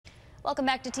Welcome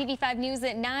back to TV5 News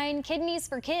at 9. Kidneys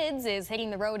for Kids is hitting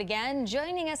the road again.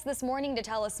 Joining us this morning to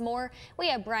tell us more, we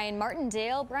have Brian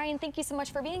Martindale. Brian, thank you so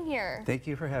much for being here. Thank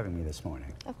you for having me this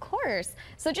morning. Of course.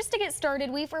 So just to get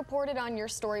started, we've reported on your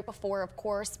story before, of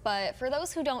course, but for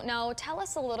those who don't know, tell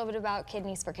us a little bit about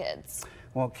Kidneys for Kids.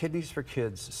 Well, Kidneys for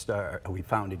Kids, we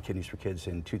founded Kidneys for Kids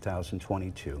in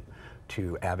 2022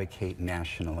 to advocate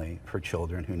nationally for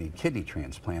children who need kidney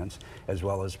transplants, as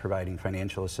well as providing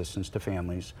financial assistance to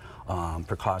families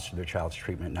for costs of their child's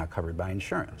treatment not covered by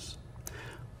insurance.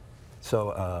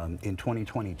 So in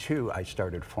 2022, I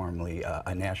started formally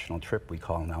a national trip we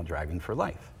call now Driving for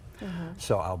Life.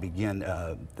 So I'll begin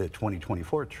the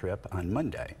 2024 trip on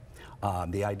Monday.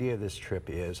 The idea of this trip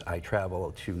is I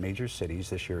travel to major cities,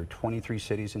 this year 23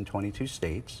 cities in 22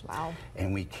 states. Wow.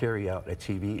 And we carry out a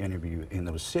TV interview in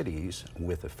those cities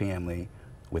with a family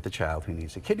with a child who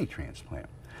needs a kidney transplant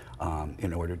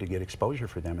in order to get exposure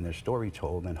for them and their story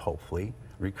told, and hopefully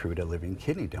recruit a living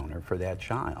kidney donor for that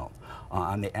child.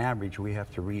 On the average, we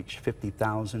have to reach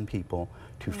 50,000 people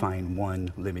to find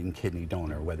one living kidney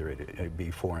donor, whether it be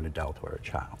for an adult or a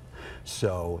child.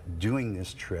 So doing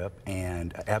this trip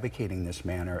and advocating this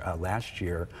manner last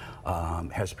year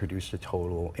has produced a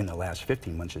total, in the last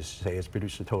 15 months, has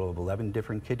produced a total of 11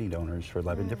 different kidney donors for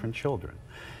 11 different children.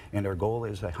 And our goal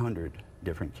is 100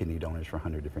 different kidney donors for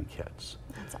 100 different kids.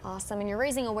 That's awesome. And you're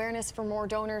raising awareness for more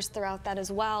donors throughout that as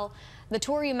well. The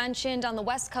tour you mentioned on the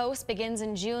West Coast begins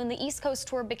in June. The East Coast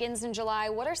tour begins in July.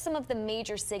 What are some of the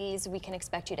major cities we can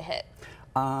expect you to hit?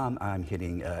 I'm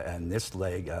hitting in this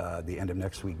leg the end of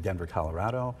next week, Denver,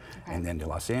 Colorado, and then to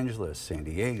Los Angeles, San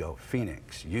Diego,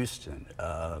 Phoenix, Houston,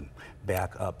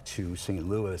 back up to St.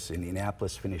 Louis,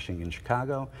 Indianapolis, finishing in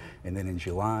Chicago, and then in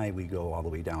July we go all the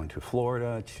way down to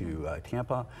Florida, to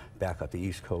Tampa, back up the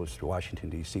East Coast to Washington,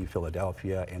 D.C.,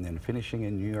 Philadelphia, and then finishing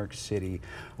in New York City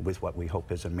with what we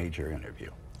hope is a major interview.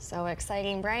 So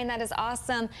exciting. Brian, that is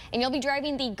awesome. And you'll be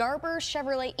driving the Garber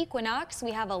Chevrolet Equinox.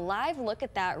 We have a live look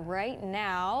at that right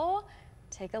now.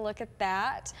 Take a look at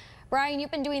that. Brian, you've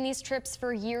been doing these trips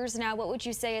for years now. What would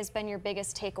you say has been your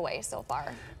biggest takeaway so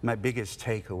far? My biggest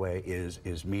takeaway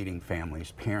is meeting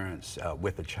families, parents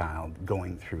with a child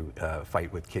going through a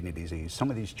fight with kidney disease.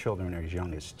 Some of these children are as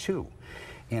young as 2.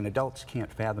 And adults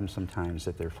can't fathom sometimes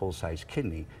that their full-size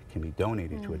kidney can be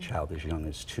donated to a child as young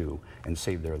as 2 and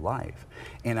save their life.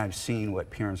 And I've seen what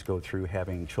parents go through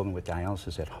having children with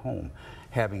dialysis at home,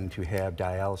 having to have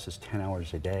dialysis 10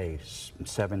 hours a day,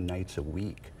 7 nights a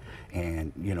week.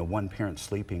 And, you know, one parent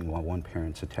sleeping while one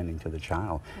parent's attending to the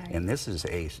child. Right. And this is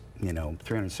a,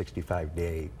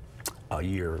 365-day a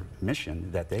year mission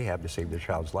that they have to save their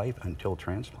child's life until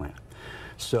transplant.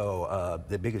 So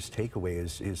the biggest takeaway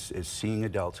is seeing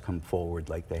adults come forward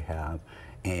like they have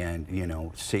and,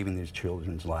 saving these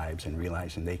children's lives and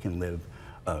realizing they can live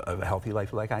a healthy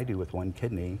life like I do with one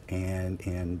kidney and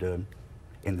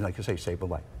like I say, save a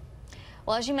life.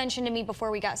 Well, as you mentioned to me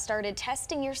before we got started,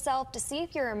 testing yourself to see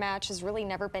if you're a match has really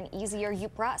never been easier. You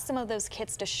brought some of those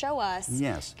kits to show us.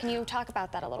 Yes. Can you talk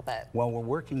about that a little bit? Well, we're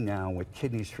working now with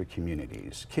Kidneys for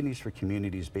Communities. Kidneys for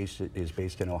Communities is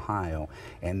based in Ohio,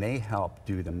 and they help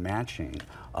do the matching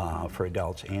for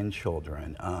adults and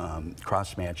children,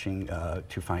 cross-matching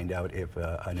to find out if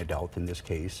an adult, in this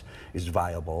case, is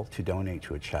viable to donate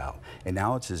to a child. And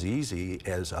now it's as easy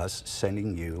as us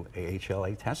sending you a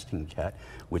HLA testing kit,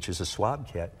 which is a swab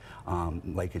kit,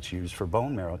 like it's used for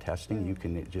bone marrow testing. You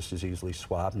can just as easily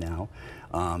swab now,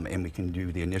 and we can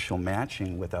do the initial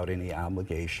matching without any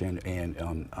obligation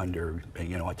and under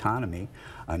autonomy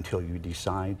until you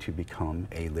decide to become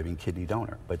a living kidney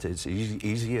donor. But it's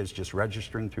easy as just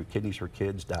registering through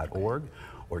kidneysforkids.org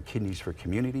or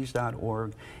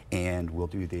kidneysforcommunities.org, and we'll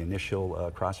do the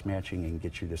initial cross-matching and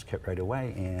get you this kit right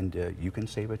away, and you can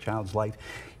save a child's life.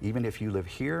 Even if you live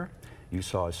here, you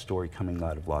saw a story coming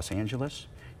out of Los Angeles.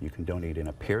 You can donate in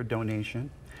a paired donation,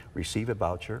 receive a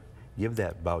voucher, give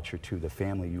that voucher to the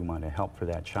family you want to help for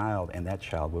that child, and that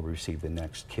child will receive the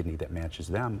next kidney that matches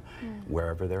them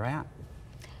wherever they're at.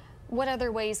 What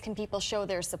other ways can people show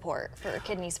their support for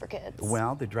Kidneys for Kids?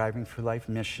 Well, the Driving for Life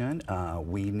mission,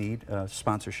 we need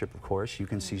sponsorship, of course. You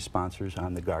can see sponsors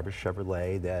on the Garber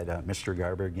Chevrolet that Mr.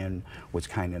 Garber, again, was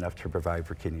kind enough to provide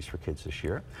for Kidneys for Kids this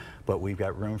year. But we've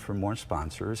got room for more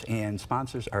sponsors, and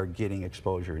sponsors are getting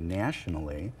exposure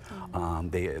nationally.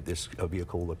 This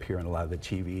vehicle will appear in a lot of the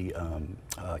TV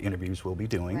interviews we'll be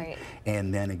doing. Right.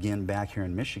 And then again, back here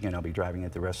in Michigan, I'll be driving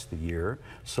it the rest of the year.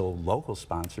 So local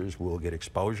sponsors will get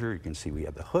exposure. can see we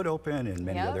have the hood open and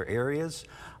many other areas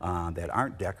that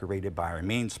aren't decorated by our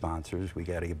main sponsors. We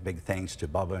got a big thanks to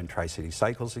Bubba and Tri-City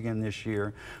Cycles again this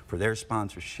year for their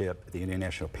sponsorship. The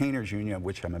International Painters Union,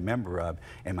 which I'm a member of,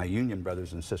 and my union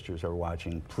brothers and sisters are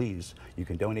watching. Please, you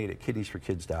can donate at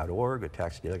kidneysforkids.org, a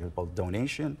tax-deductible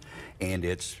donation, and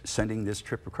it's sending this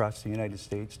trip across the United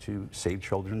States to save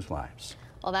children's lives.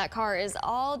 Well, that car is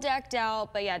all decked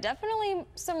out, but yeah, definitely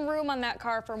some room on that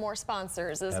car for more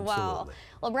sponsors as well.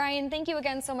 Well, Brian, thank you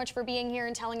again so much for being here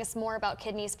and telling us more about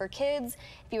Kidneys for Kids.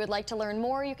 If you would like to learn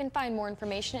more, you can find more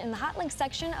information in the hot links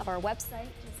section of our website.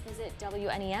 Just visit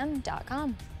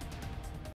WNEM.com.